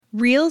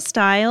Real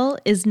style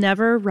is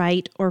never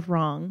right or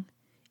wrong.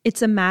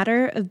 It's a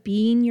matter of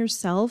being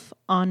yourself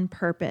on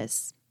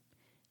purpose.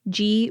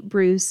 G.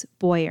 Bruce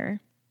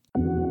Boyer.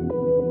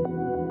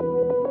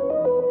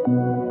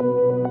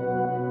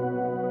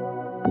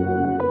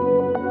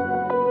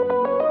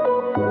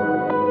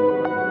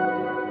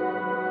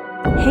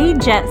 Hey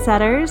Jet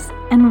Setters,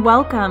 and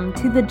welcome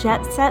to the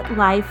Jet Set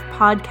Life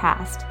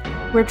podcast,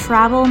 where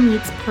travel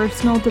meets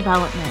personal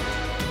development.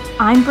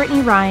 I'm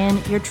Brittany Ryan,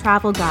 your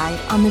travel guide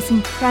on this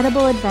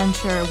incredible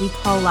adventure we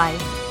call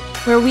life,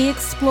 where we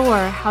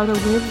explore how to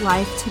live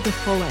life to the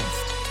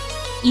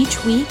fullest.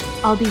 Each week,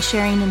 I'll be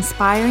sharing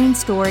inspiring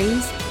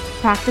stories,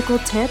 practical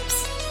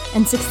tips,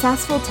 and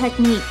successful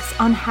techniques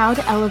on how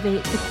to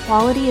elevate the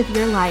quality of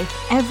your life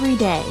every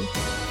day,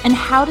 and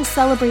how to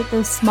celebrate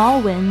those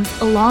small wins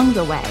along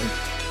the way.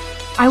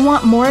 I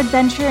want more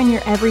adventure in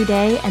your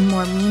everyday and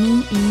more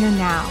meaning in your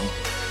now.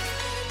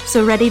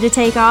 So ready to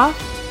take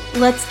off?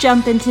 Let's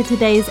jump into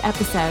today's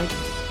episode.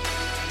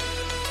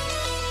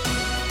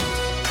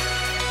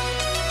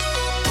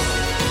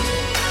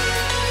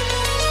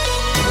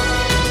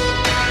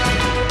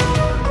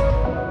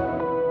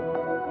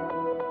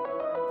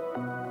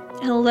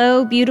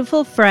 Hello,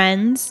 beautiful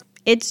friends.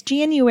 It's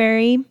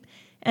January,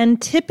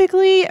 and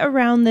typically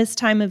around this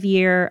time of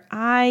year,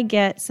 I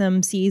get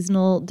some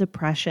seasonal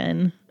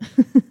depression.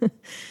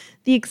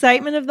 The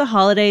excitement of the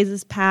holidays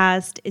is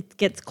past. It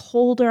gets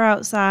colder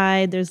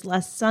outside. There's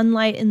less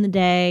sunlight in the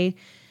day.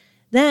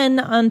 Then,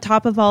 on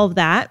top of all of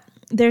that,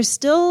 there's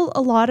still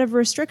a lot of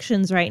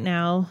restrictions right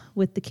now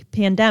with the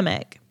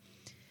pandemic.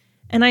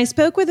 And I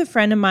spoke with a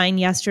friend of mine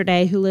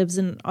yesterday who lives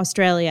in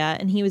Australia,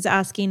 and he was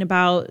asking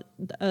about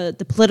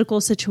the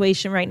political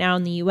situation right now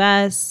in the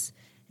U.S.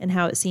 and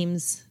how it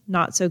seems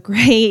not so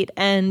great.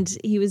 And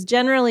he was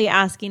generally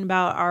asking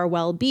about our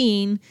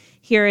well-being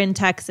here in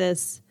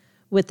Texas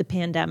with the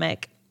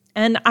pandemic.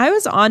 And I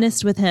was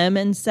honest with him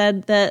and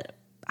said that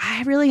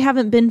I really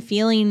haven't been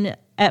feeling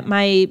at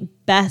my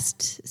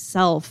best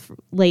self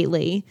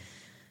lately.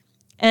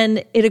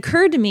 And it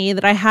occurred to me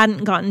that I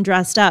hadn't gotten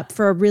dressed up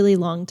for a really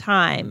long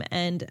time.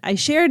 And I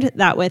shared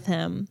that with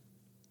him.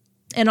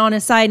 And on a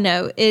side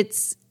note,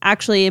 it's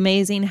actually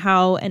amazing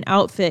how an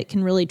outfit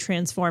can really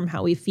transform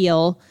how we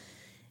feel,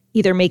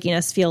 either making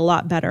us feel a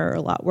lot better or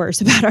a lot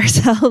worse about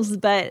ourselves.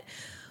 But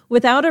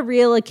without a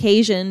real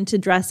occasion to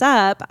dress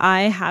up,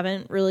 I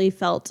haven't really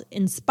felt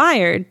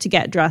inspired to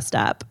get dressed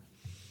up.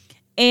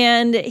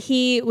 And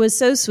he was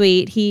so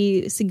sweet.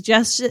 He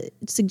suggested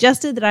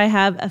that I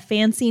have a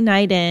fancy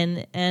night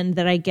in and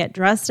that I get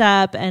dressed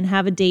up and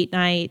have a date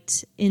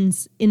night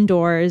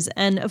indoors.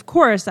 And of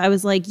course, I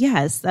was like,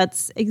 yes,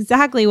 that's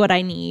exactly what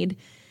I need.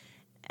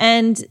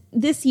 And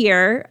this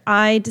year,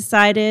 I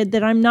decided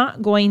that I'm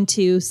not going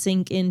to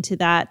sink into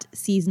that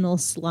seasonal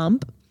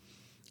slump.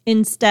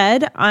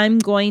 Instead, I'm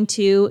going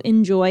to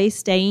enjoy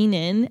staying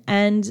in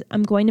and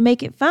I'm going to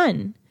make it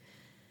fun.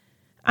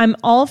 I'm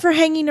all for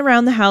hanging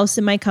around the house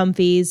in my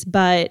comfies,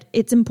 but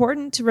it's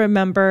important to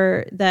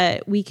remember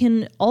that we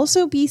can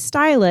also be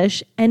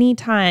stylish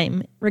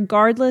anytime,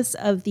 regardless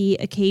of the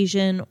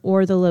occasion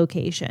or the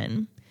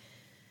location.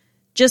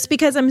 Just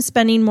because I'm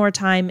spending more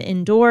time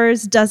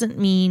indoors doesn't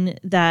mean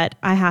that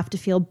I have to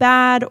feel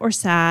bad or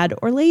sad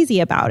or lazy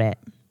about it.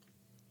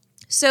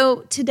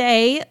 So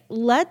today,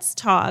 let's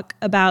talk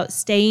about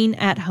staying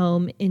at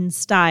home in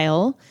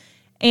style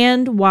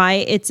and why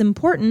it's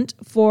important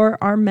for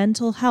our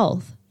mental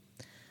health.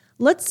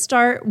 Let's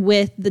start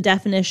with the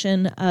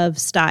definition of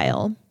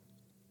style.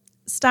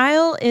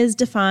 Style is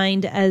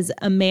defined as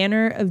a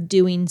manner of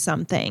doing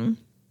something.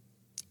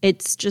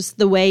 It's just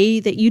the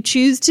way that you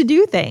choose to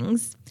do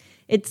things.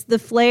 It's the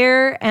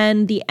flair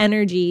and the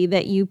energy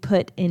that you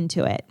put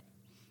into it.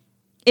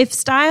 If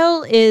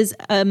style is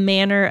a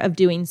manner of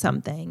doing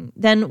something,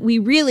 then we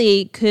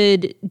really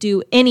could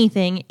do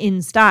anything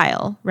in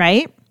style,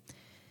 right?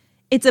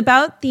 It's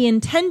about the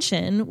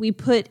intention we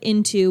put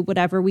into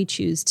whatever we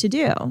choose to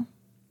do.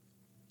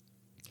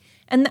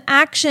 And the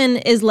action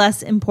is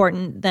less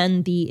important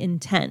than the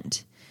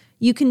intent.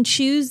 You can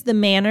choose the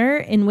manner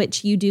in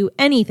which you do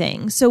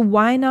anything, so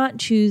why not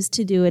choose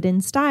to do it in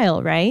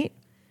style, right?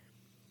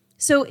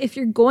 So if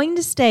you're going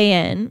to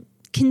stay in,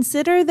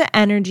 consider the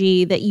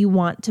energy that you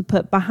want to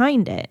put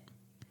behind it.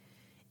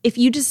 If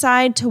you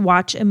decide to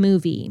watch a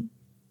movie,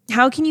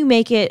 how can you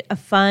make it a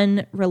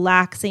fun,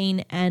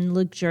 relaxing, and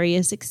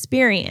luxurious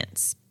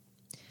experience?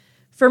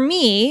 For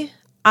me,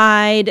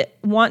 I'd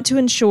want to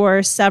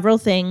ensure several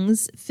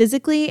things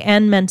physically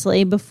and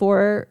mentally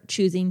before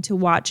choosing to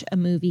watch a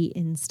movie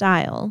in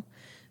style.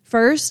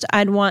 First,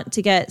 I'd want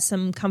to get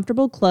some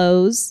comfortable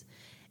clothes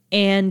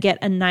and get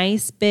a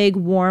nice big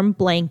warm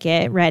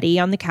blanket ready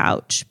on the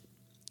couch.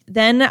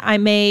 Then I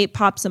may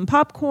pop some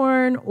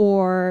popcorn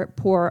or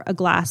pour a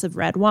glass of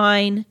red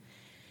wine.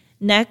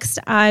 Next,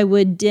 I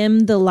would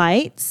dim the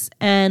lights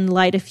and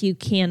light a few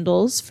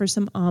candles for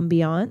some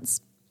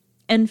ambiance.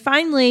 And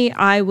finally,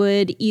 I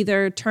would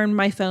either turn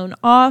my phone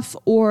off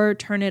or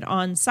turn it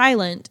on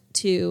silent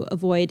to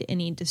avoid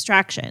any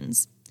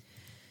distractions.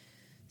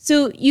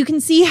 So you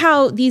can see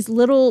how these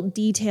little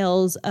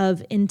details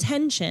of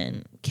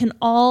intention can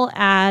all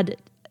add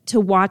to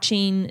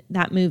watching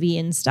that movie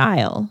in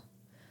style.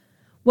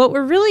 What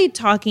we're really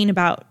talking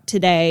about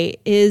today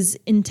is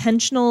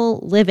intentional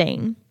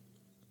living.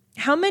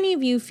 How many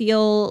of you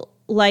feel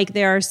like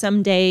there are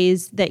some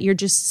days that you're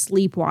just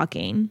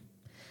sleepwalking?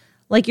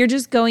 Like you're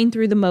just going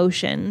through the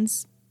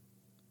motions?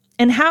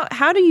 And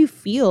how do you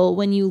feel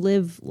when you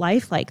live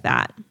life like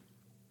that?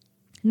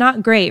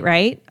 Not great,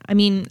 right? I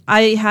mean,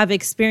 I have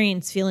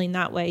experience feeling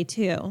that way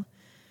too.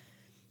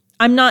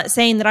 I'm not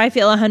saying that I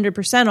feel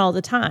 100% all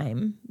the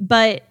time,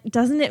 but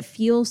doesn't it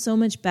feel so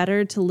much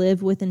better to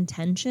live with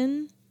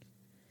intention?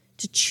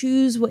 To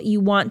choose what you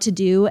want to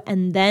do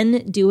and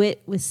then do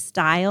it with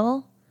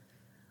style?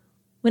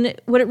 What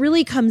it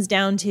really comes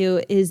down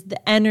to is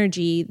the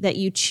energy that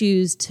you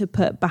choose to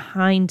put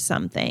behind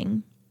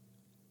something.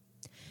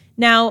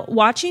 Now,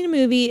 watching a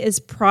movie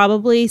is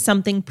probably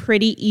something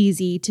pretty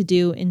easy to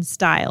do in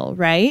style,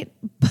 right?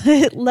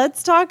 But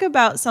let's talk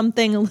about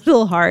something a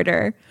little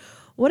harder.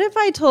 What if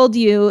I told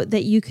you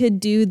that you could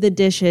do the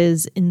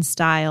dishes in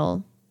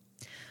style?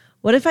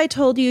 What if I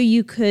told you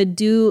you could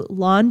do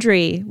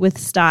laundry with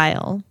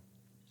style?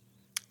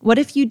 What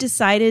if you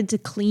decided to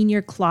clean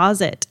your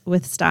closet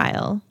with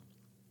style?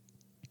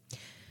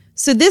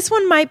 So this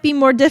one might be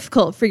more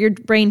difficult for your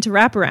brain to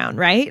wrap around,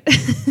 right?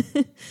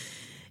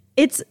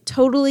 It's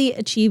totally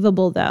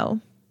achievable though.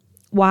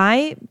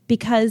 Why?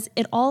 Because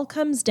it all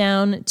comes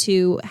down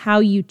to how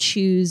you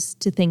choose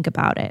to think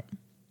about it.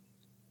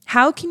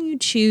 How can you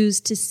choose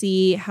to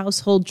see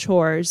household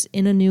chores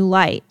in a new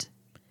light?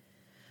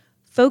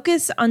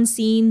 Focus on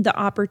seeing the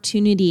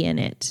opportunity in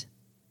it.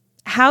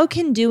 How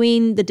can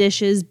doing the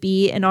dishes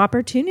be an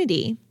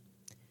opportunity?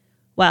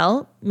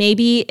 Well,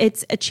 maybe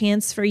it's a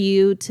chance for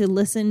you to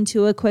listen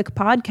to a quick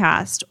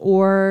podcast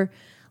or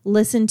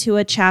listen to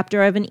a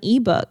chapter of an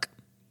ebook.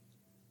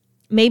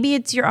 Maybe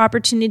it's your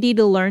opportunity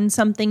to learn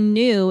something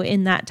new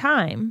in that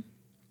time.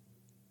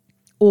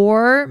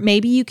 Or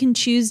maybe you can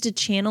choose to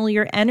channel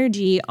your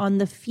energy on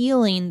the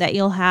feeling that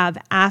you'll have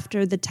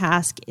after the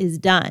task is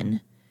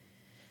done.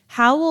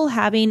 How will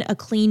having a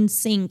clean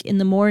sink in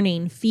the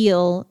morning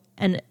feel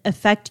and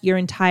affect your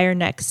entire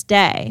next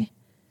day?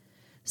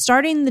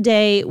 Starting the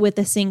day with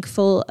a sink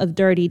full of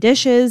dirty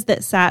dishes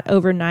that sat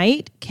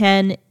overnight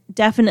can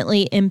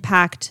definitely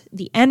impact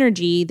the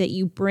energy that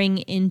you bring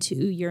into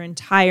your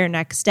entire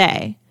next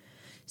day.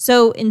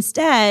 So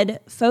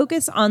instead,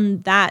 focus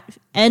on that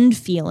end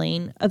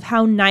feeling of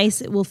how nice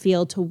it will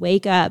feel to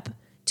wake up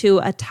to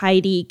a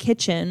tidy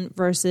kitchen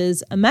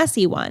versus a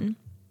messy one.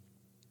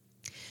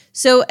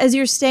 So as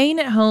you're staying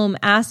at home,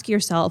 ask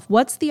yourself,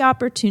 what's the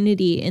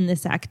opportunity in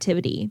this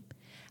activity?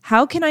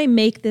 How can I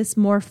make this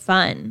more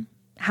fun?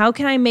 How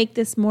can I make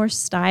this more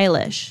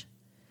stylish?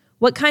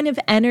 What kind of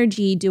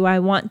energy do I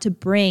want to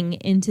bring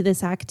into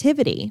this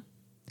activity?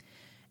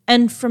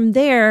 And from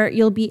there,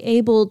 you'll be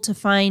able to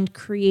find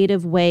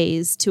creative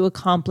ways to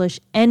accomplish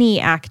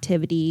any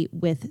activity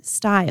with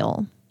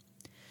style.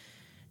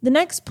 The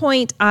next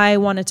point I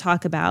want to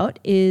talk about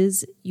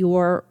is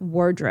your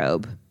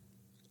wardrobe.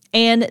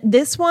 And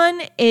this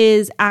one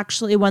is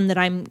actually one that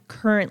I'm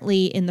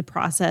currently in the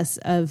process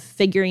of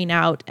figuring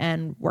out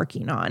and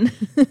working on.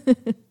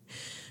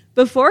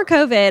 Before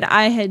COVID,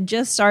 I had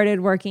just started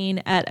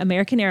working at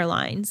American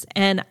Airlines,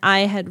 and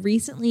I had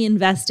recently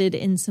invested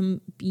in some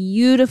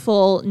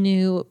beautiful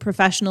new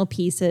professional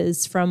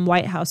pieces from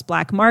White House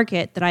Black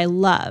Market that I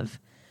love.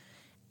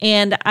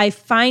 And I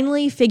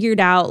finally figured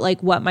out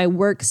what my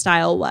work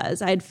style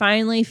was. I had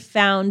finally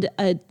found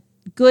a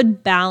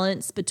good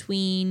balance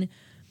between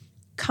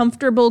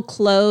comfortable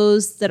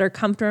clothes that are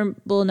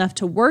comfortable enough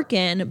to work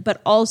in, but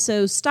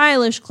also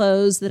stylish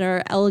clothes that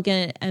are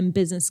elegant and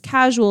business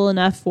casual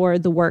enough for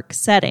the work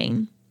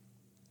setting.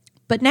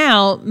 But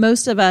now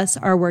most of us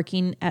are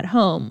working at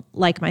home,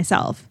 like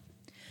myself,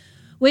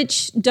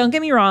 which, don't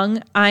get me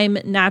wrong, I'm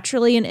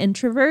naturally an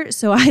introvert,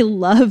 so I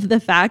love the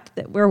fact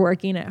that we're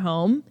working at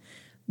home,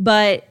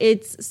 but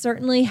it's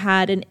certainly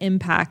had an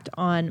impact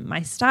on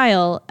my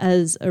style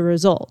as a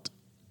result.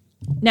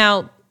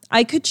 Now,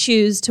 I could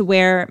choose to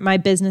wear my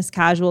business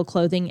casual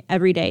clothing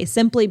every day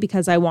simply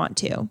because I want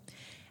to.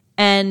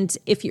 And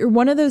if you're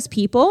one of those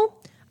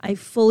people, I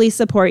fully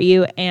support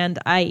you and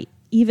I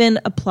even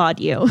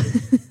applaud you.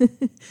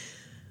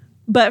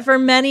 But for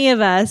many of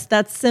us,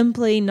 that's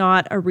simply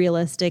not a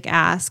realistic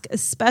ask,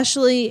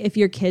 especially if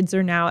your kids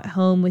are now at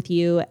home with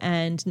you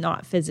and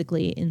not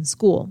physically in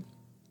school.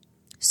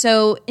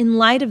 So in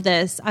light of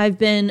this, I've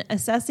been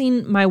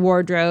assessing my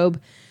wardrobe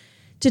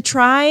to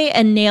try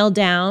and nail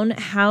down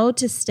how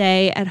to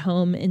stay at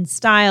home in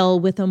style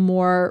with a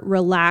more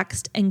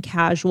relaxed and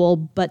casual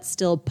but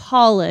still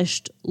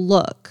polished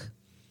look.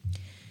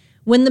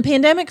 When the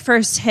pandemic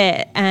first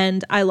hit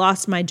and I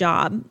lost my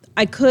job,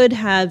 I could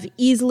have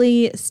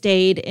easily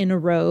stayed in a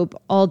robe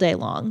all day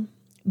long,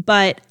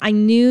 but I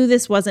knew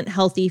this wasn't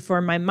healthy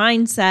for my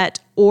mindset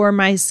or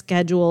my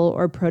schedule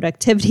or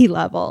productivity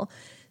level.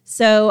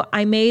 So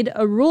I made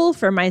a rule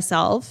for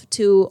myself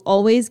to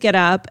always get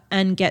up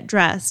and get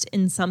dressed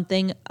in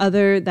something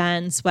other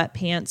than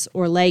sweatpants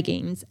or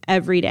leggings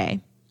every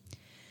day.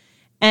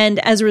 And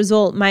as a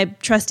result, my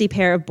trusty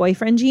pair of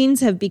boyfriend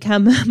jeans have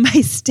become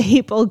my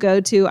staple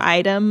go-to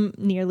item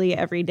nearly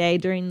every day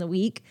during the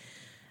week.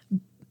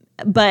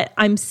 But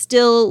I'm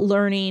still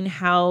learning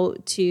how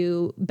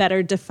to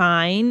better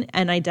define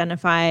and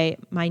identify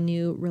my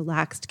new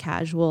relaxed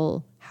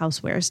casual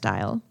housewear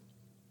style.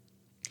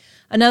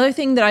 Another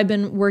thing that I've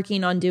been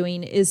working on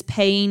doing is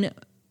paying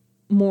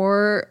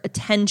more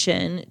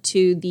attention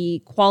to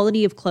the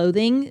quality of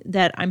clothing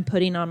that I'm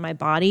putting on my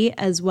body,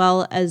 as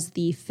well as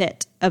the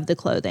fit of the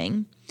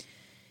clothing.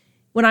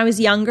 When I was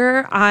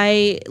younger,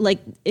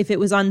 if it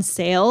was on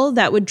sale,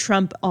 that would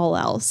trump all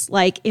else.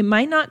 Like, it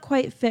might not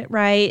quite fit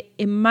right.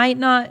 It might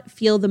not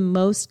feel the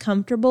most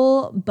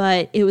comfortable,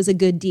 but it was a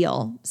good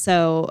deal.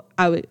 So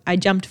I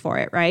jumped for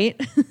it,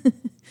 right?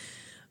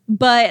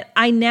 But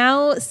I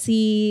now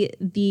see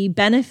the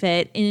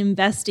benefit in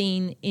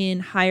investing in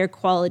higher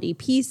quality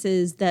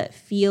pieces that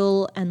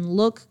feel and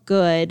look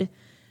good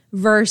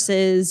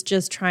versus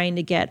just trying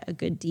to get a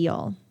good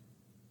deal.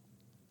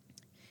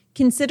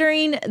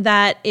 Considering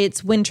that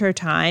it's winter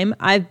time,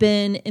 I've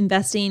been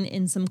investing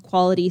in some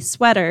quality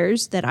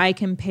sweaters that I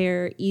can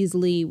pair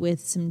easily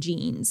with some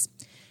jeans.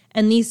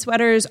 And these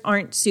sweaters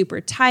aren't super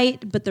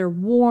tight, but they're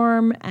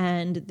warm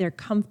and they're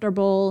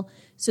comfortable.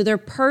 So they're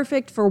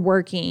perfect for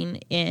working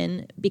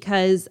in,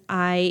 because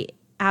I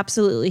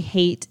absolutely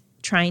hate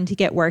trying to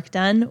get work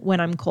done when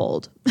I'm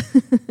cold.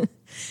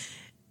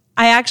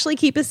 I actually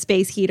keep a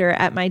space heater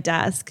at my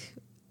desk,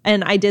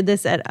 and I did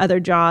this at other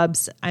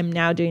jobs. I'm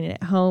now doing it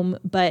at home,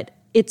 but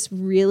it's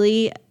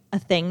really a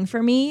thing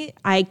for me.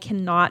 I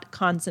cannot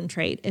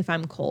concentrate if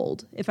I'm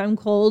cold. If I'm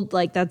cold,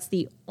 that's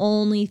the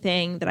only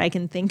thing that I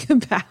can think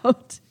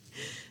about.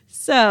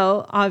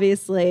 So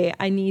obviously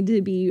I need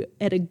to be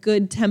at a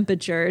good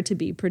temperature to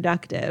be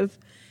productive.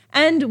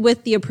 And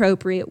with the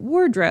appropriate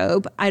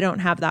wardrobe, I don't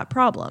have that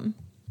problem.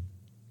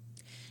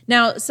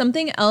 Now,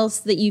 something else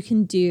that you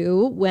can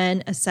do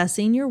when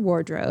assessing your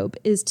wardrobe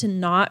is to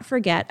not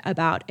forget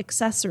about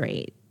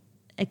accessories.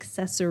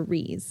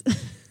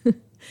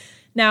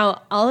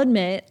 Now, I'll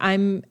admit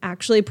I'm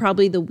actually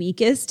probably the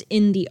weakest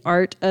in the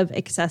art of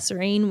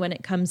accessorying when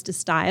it comes to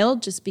style,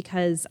 just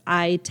because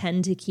I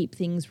tend to keep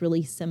things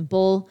really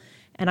simple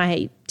and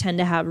I tend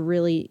to have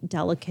really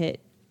delicate,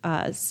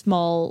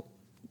 small,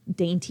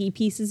 dainty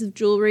pieces of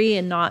jewelry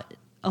and not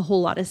a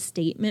whole lot of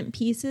statement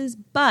pieces.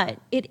 But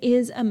it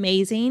is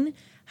amazing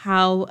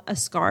how a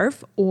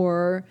scarf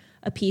or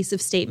a piece of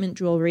statement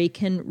jewelry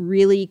can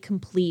really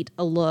complete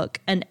a look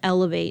and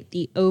elevate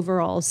the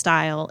overall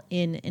style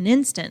in an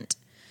instant.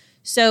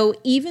 So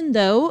even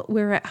though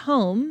we're at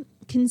home,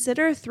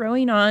 consider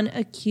throwing on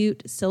a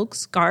cute silk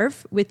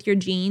scarf with your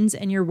jeans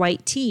and your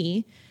white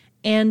tee,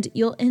 and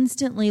you'll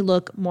instantly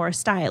look more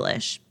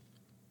stylish.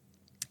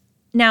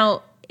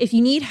 Now, if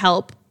you need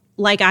help,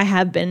 like I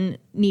have been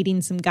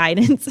needing some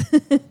guidance,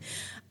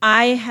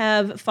 I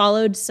have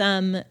followed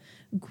some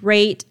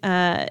great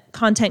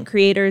content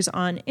creators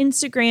on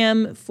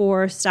Instagram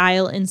for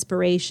style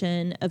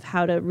inspiration of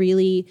how to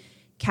really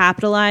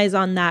capitalize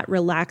on that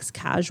relaxed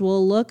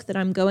casual look that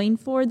I'm going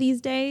for these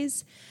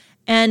days.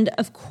 And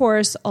of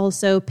course,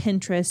 also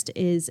Pinterest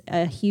is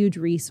a huge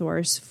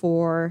resource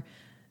for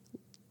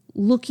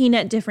looking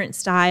at different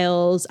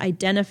styles,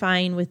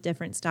 identifying with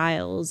different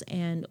styles,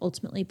 and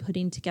ultimately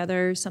putting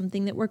together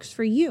something that works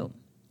for you.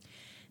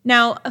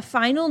 Now, a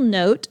final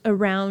note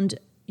around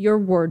your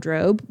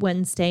wardrobe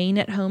when staying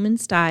at home in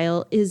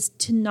style is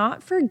to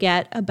not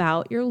forget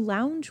about your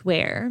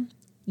loungewear.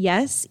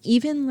 Yes,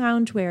 even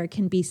loungewear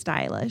can be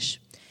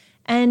stylish,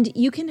 and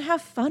you can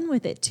have fun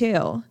with it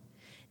too.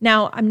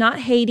 Now, I'm not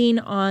hating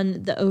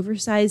on the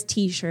oversized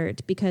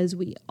t-shirt, because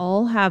we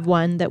all have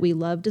one that we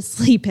love to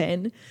sleep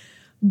in,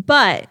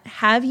 but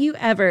have you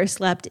ever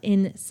slept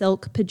in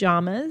silk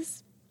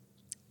pajamas?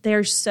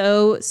 They're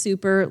so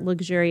super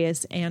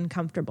luxurious and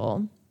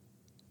comfortable.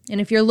 And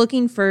if you're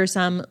looking for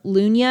some,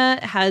 Lunya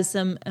has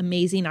some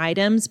amazing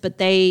items, but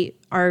they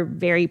are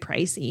very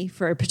pricey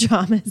for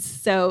pajamas.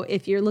 So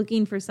if you're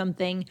looking for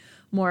something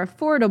more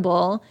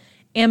affordable,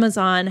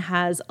 Amazon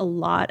has a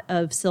lot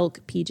of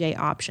silk PJ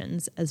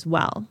options as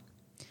well.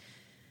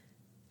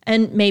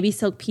 And maybe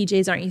silk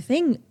PJs aren't your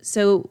thing,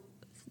 so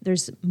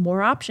there's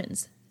more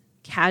options.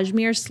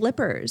 Cashmere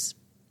slippers.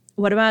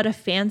 What about a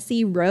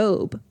fancy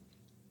robe?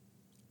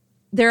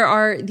 There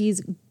are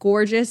these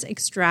gorgeous,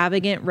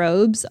 extravagant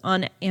robes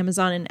on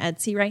Amazon and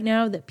Etsy right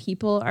now that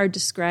people are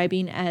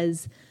describing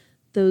as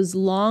those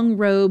long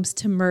robes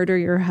to murder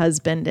your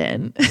husband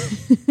in.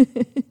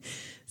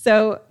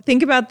 So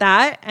think about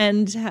that.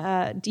 And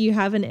do you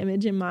have an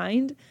image in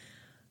mind?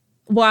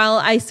 While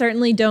I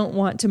certainly don't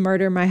want to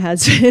murder my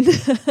husband,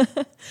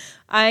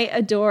 I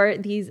adore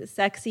these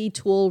sexy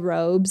tulle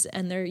robes,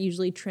 and they're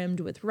usually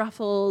trimmed with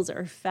ruffles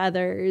or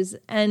feathers.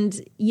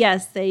 And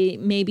yes, they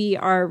maybe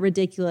are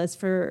ridiculous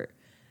for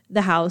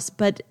the house,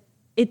 but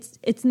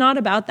it's not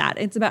about that.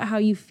 It's about how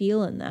you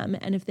feel in them.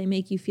 And if they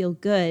make you feel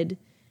good,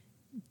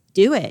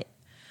 do it.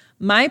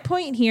 My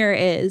point here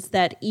is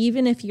that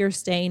even if you're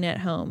staying at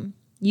home,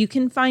 you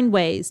can find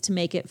ways to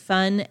make it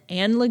fun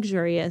and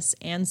luxurious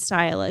and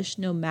stylish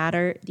no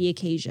matter the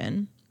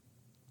occasion.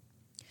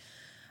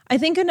 I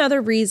think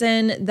another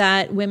reason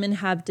that women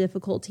have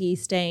difficulty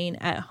staying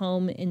at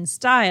home in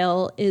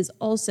style is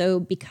also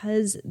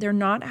because they're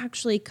not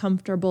actually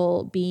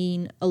comfortable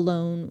being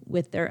alone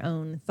with their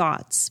own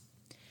thoughts.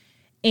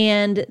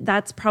 And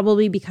that's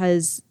probably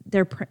because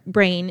their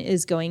brain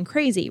is going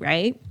crazy,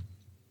 right?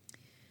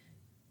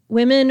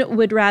 Women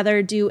would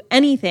rather do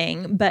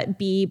anything but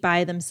be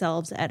by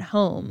themselves at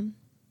home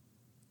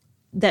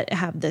that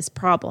have this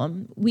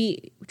problem.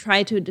 We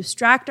try to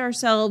distract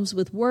ourselves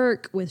with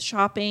work, with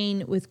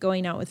shopping, with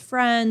going out with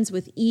friends,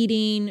 with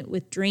eating,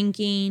 with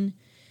drinking,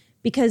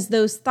 because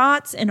those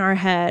thoughts in our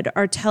head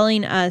are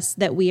telling us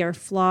that we are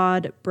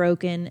flawed,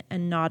 broken,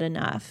 and not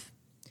enough.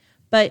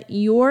 But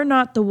you're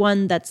not the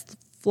one that's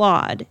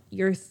flawed.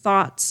 Your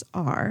thoughts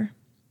are.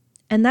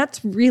 And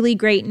that's really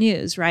great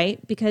news,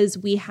 right? Because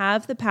we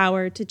have the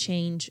power to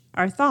change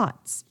our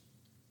thoughts.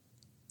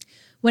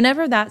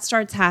 Whenever that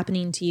starts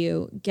happening to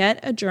you, get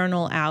a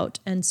journal out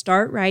and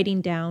start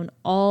writing down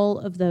all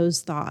of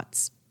those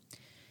thoughts.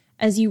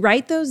 As you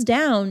write those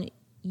down,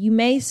 you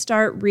may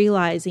start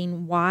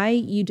realizing why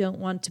you don't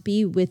want to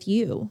be with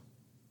you,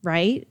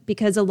 right?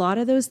 Because a lot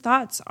of those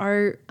thoughts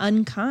are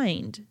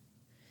unkind.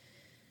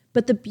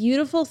 But the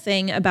beautiful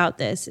thing about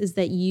this is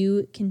that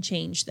you can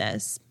change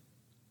this.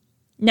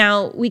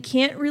 Now, we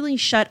can't really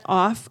shut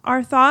off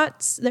our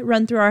thoughts that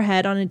run through our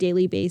head on a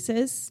daily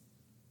basis,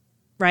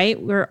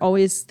 right? We're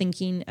always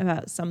thinking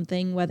about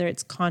something, whether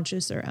it's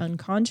conscious or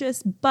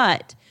unconscious,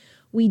 but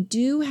we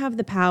do have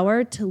the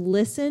power to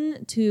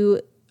listen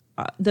to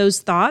those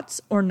thoughts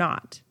or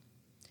not.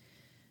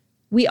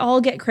 We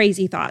all get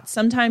crazy thoughts.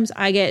 Sometimes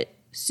I get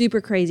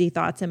super crazy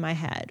thoughts in my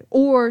head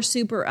or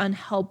super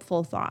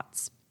unhelpful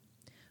thoughts.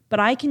 But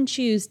I can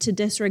choose to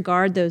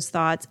disregard those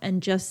thoughts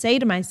and just say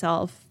to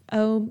myself,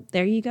 oh,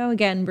 there you go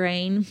again,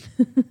 brain.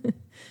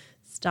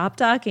 Stop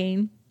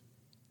talking.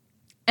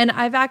 And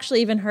I've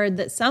actually even heard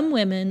that some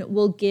women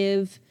will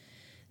give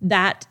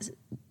that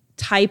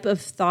type of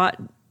thought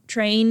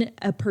train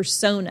a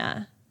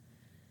persona.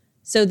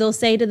 So they'll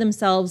say to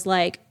themselves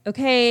like,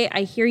 okay,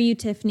 I hear you,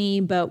 Tiffany,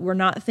 but we're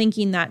not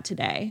thinking that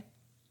today.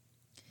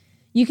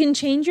 You can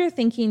change your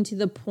thinking to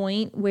the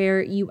point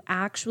where you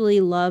actually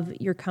love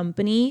your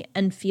company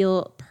and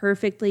feel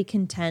perfectly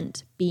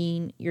content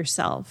being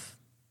yourself.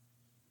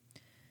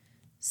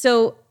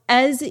 So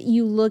as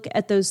you look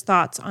at those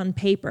thoughts on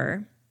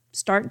paper,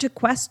 start to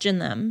question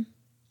them.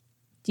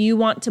 Do you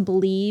want to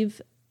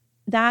believe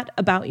that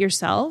about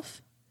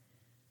yourself?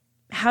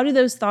 How do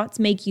those thoughts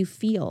make you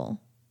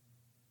feel?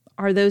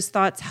 Are those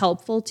thoughts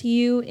helpful to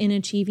you in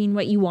achieving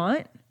what you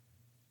want?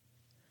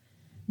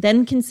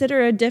 Then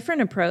consider a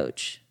different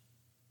approach.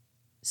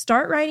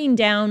 Start writing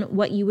down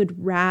what you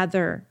would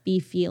rather be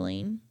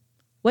feeling.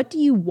 What do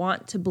you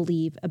want to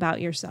believe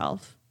about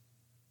yourself?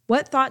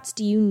 What thoughts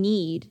do you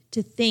need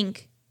to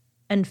think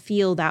and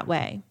feel that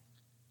way?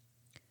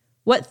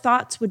 What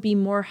thoughts would be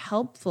more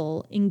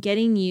helpful in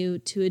getting you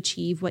to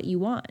achieve what you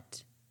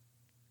want?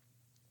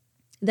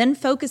 Then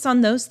focus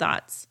on those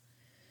thoughts.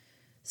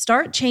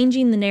 Start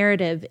changing the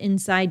narrative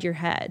inside your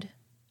head.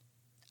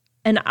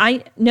 And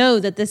I know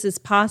that this is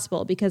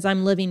possible because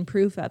I'm living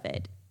proof of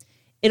it.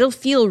 It'll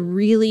feel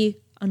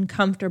really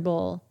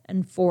uncomfortable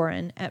and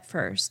foreign at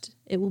first.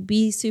 It will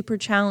be super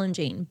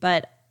challenging,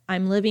 but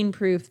I'm living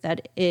proof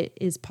that it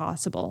is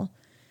possible.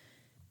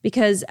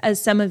 Because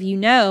as some of you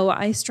know,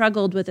 I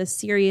struggled with a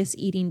serious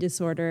eating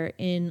disorder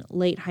in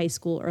late high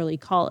school, early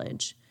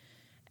college.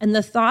 And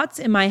the thoughts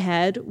in my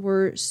head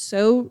were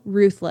so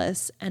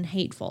ruthless and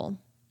hateful.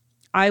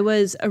 I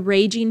was a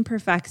raging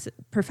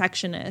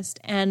perfectionist,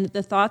 and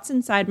the thoughts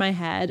inside my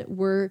head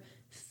were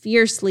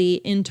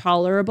fiercely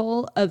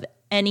intolerable of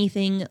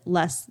anything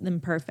less than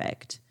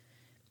perfect.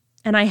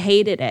 And I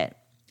hated it.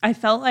 I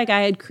felt like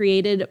I had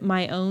created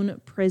my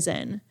own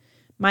prison.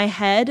 My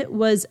head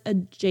was a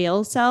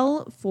jail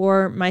cell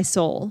for my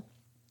soul.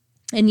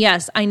 And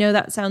yes, I know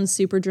that sounds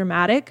super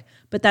dramatic,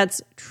 but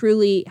that's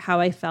truly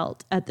how I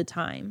felt at the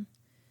time.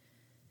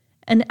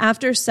 And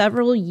after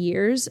several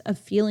years of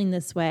feeling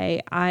this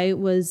way, I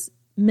was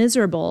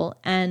miserable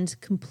and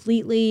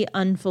completely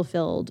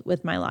unfulfilled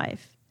with my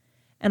life.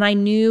 And I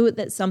knew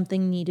that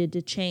something needed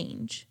to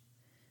change.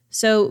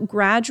 So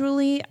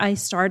gradually, I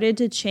started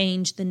to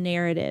change the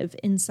narrative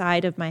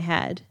inside of my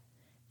head.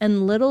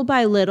 And little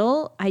by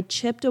little, I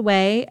chipped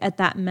away at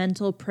that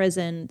mental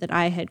prison that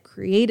I had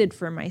created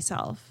for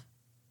myself.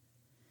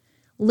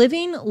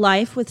 Living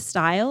life with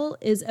style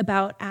is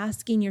about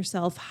asking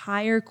yourself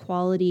higher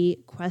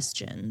quality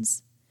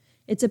questions.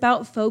 It's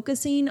about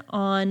focusing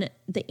on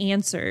the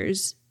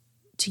answers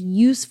to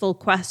useful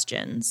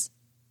questions.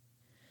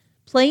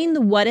 Playing the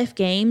what if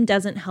game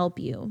doesn't help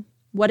you.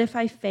 What if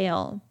I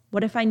fail?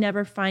 What if I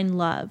never find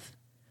love?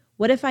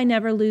 What if I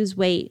never lose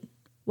weight?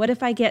 What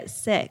if I get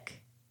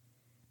sick?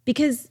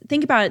 Because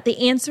think about it,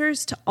 the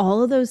answers to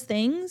all of those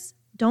things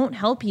don't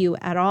help you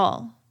at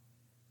all.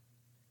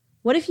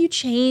 What if you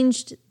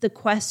changed the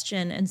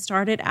question and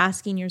started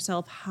asking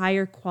yourself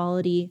higher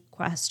quality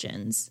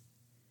questions?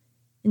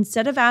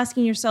 Instead of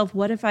asking yourself,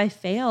 what if I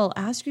fail?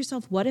 Ask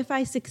yourself, what if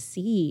I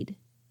succeed?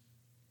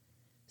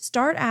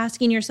 Start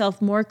asking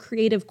yourself more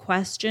creative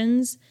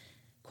questions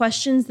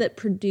that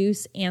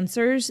produce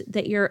answers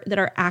that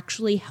are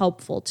actually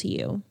helpful to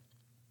you.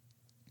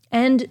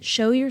 And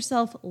show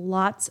yourself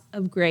lots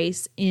of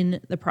grace in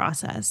the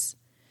process.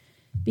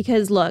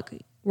 Because look,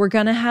 we're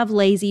going to have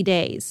lazy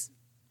days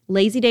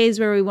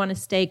where we want to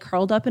stay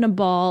curled up in a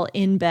ball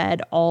in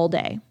bed all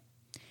day.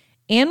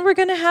 And we're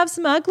going to have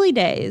some ugly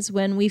days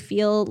when we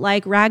feel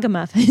like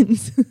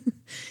ragamuffins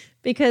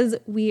because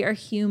we are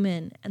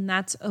human and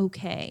that's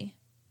okay.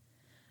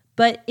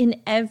 But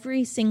in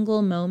every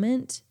single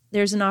moment,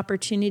 there's an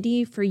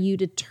opportunity for you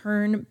to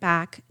turn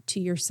back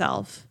to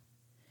yourself.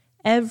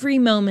 Every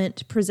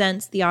moment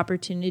presents the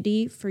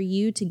opportunity for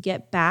you to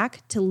get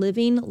back to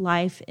living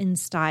life in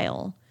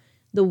style,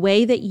 the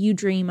way that you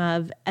dream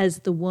of as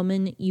the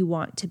woman you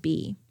want to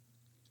be.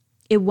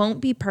 It won't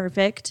be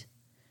perfect,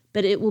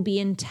 but it will be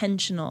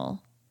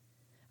intentional.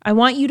 I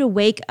want you to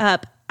wake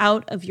up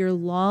out of your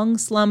long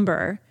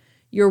slumber,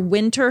 your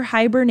winter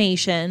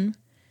hibernation,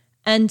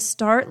 and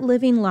start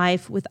living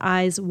life with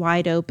eyes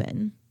wide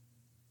open.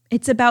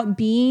 It's about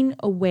being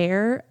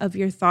aware of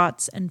your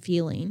thoughts and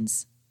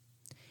feelings.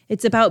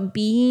 It's about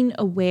being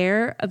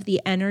aware of the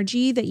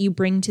energy that you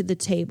bring to the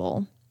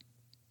table.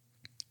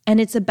 And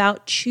it's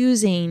about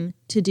choosing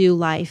to do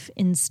life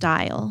in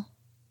style.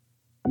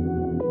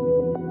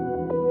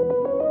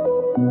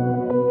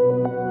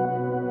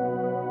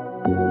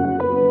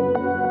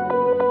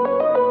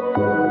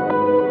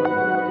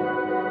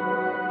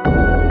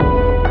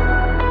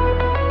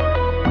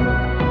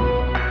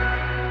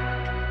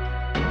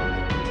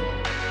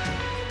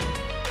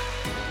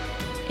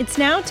 It's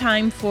now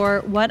time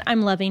for What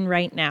I'm Loving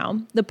Right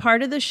Now, the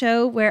part of the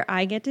show where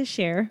I get to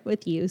share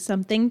with you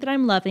something that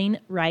I'm loving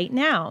right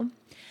now.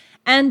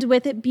 And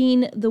with it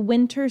being the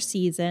winter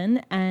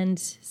season, and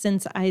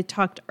since I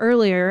talked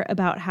earlier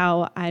about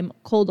how I'm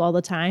cold all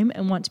the time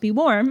and want to be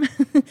warm,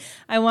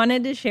 I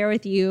wanted to share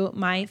with you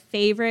my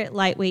favorite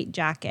lightweight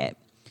jacket.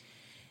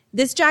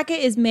 This jacket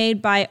is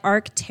made by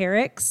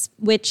Arc'teryx,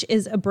 which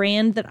is a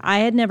brand that I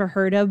had never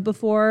heard of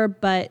before,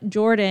 but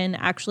Jordan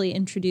actually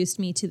introduced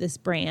me to this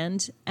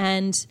brand.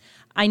 And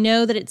I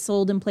know that it's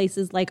sold in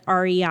places like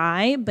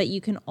REI, but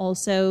you can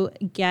also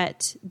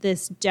get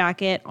this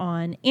jacket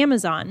on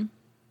Amazon.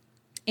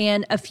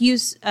 And a few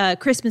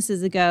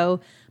Christmases ago,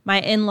 my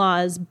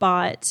in-laws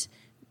bought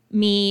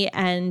me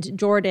and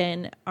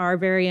Jordan our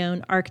very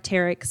own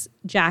Arc'teryx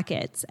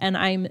jackets. And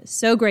I'm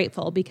so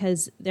grateful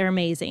because they're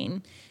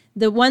amazing.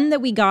 The one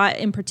that we got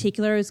in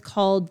particular is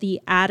called the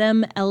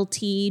Atom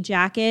LT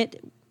jacket,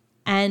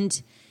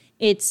 and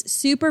it's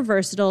super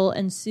versatile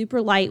and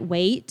super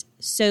lightweight,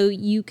 so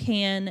you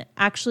can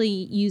actually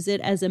use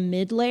it as a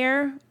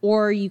mid-layer,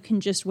 or you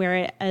can just wear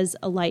it as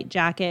a light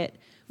jacket,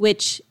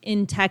 which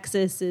in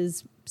Texas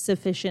is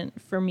sufficient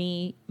for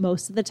me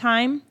most of the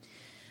time.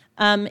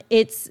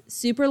 It's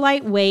super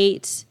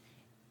lightweight.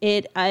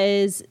 It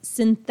is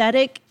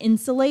synthetic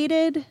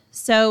insulated,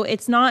 so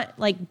it's not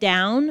like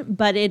down,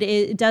 but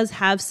it does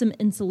have some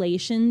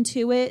insulation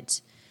to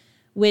it,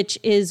 which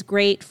is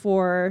great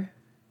for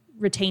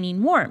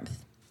retaining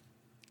warmth.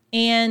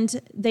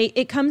 And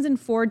it comes in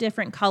 4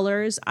 different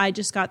colors. I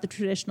just got the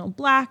traditional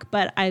black,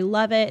 but I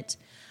love it.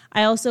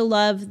 I also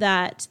love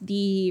that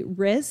the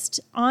wrist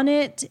on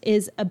it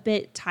is a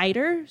bit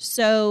tighter,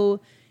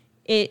 so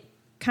it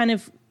kind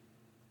of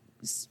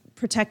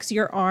protects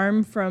your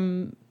arm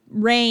from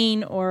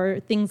rain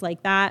or things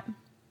like that.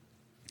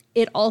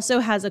 It also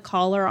has a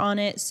collar on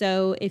it,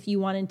 so if you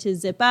wanted to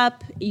zip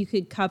up, you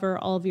could cover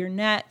all of your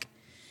neck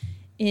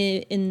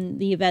in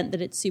the event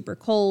that it's super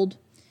cold.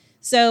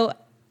 So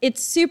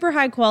it's super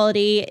high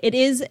quality. It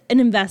is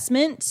an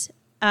investment,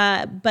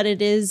 but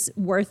it is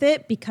worth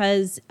it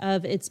because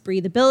of its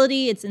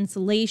breathability, its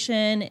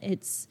insulation,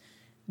 it's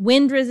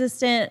wind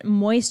resistant,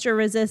 moisture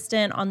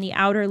resistant on the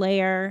outer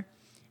layer,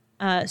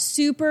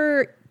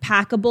 super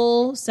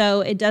packable,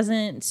 so it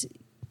doesn't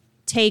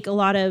take a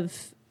lot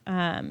of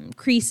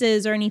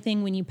creases or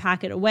anything when you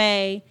pack it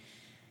away.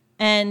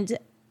 And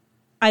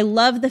I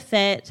love the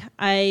fit.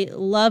 I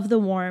love the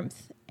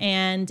warmth.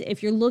 And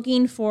if you're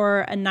looking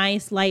for a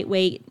nice,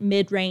 lightweight,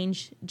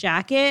 mid-range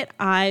jacket,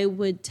 I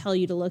would tell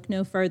you to look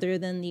no further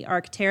than the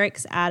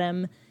Arc'teryx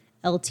Atom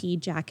LT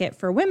jacket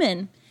for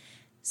women.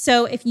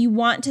 So if you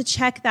want to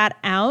check that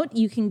out,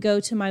 you can go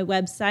to my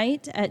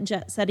website at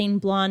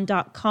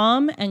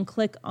jetsettingblonde.com and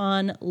click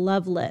on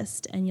Love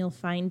List, and you'll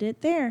find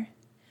it there.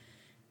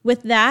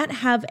 With that,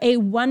 have a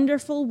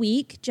wonderful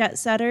week, Jet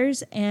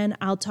Setters, and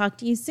I'll talk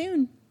to you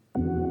soon.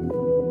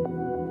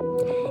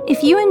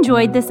 If you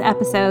enjoyed this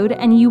episode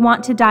and you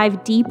want to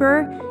dive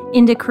deeper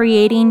into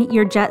creating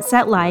your jet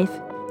set life,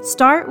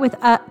 start with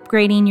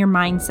upgrading your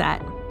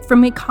mindset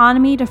from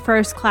economy to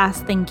first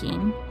class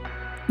thinking.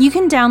 You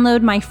can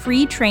download my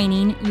free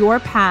training, Your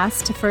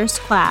Path to First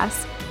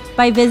Class,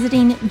 by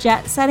visiting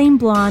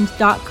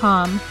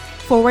jetsettingblonde.com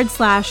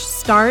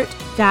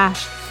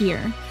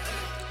 /start-here.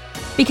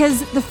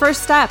 Because the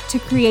first step to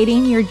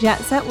creating your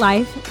jet set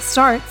life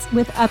starts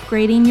with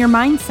upgrading your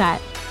mindset.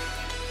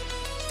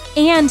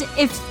 And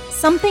if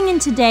something in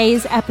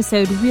today's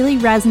episode really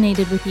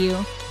resonated with you,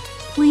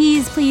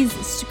 please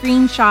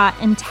screenshot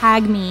and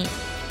tag me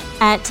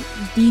at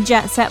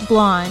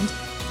TheJetSetBlonde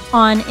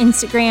on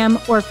Instagram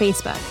or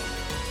Facebook.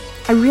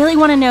 I really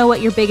want to know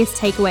what your biggest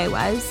takeaway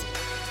was.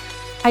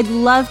 I'd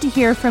love to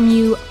hear from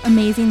you,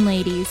 amazing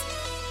ladies.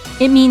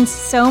 It means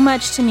so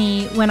much to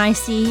me when I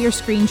see your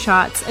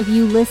screenshots of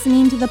you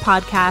listening to the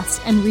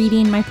podcast and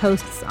reading my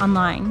posts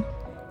online.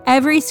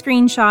 Every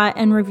screenshot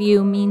and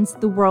review means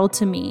the world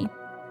to me.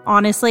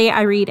 Honestly,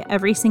 I read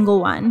every single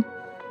one.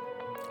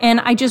 And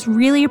I just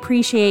really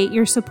appreciate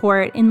your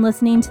support in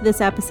listening to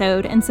this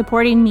episode and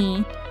supporting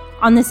me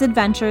on this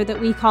adventure that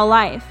we call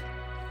life.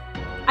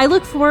 I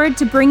look forward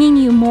to bringing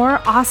you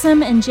more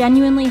awesome and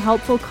genuinely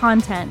helpful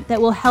content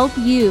that will help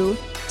you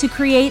to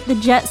create the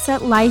jet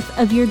set life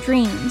of your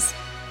dreams.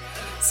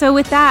 So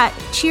with that,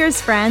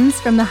 cheers,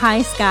 friends, from the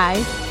high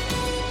skies.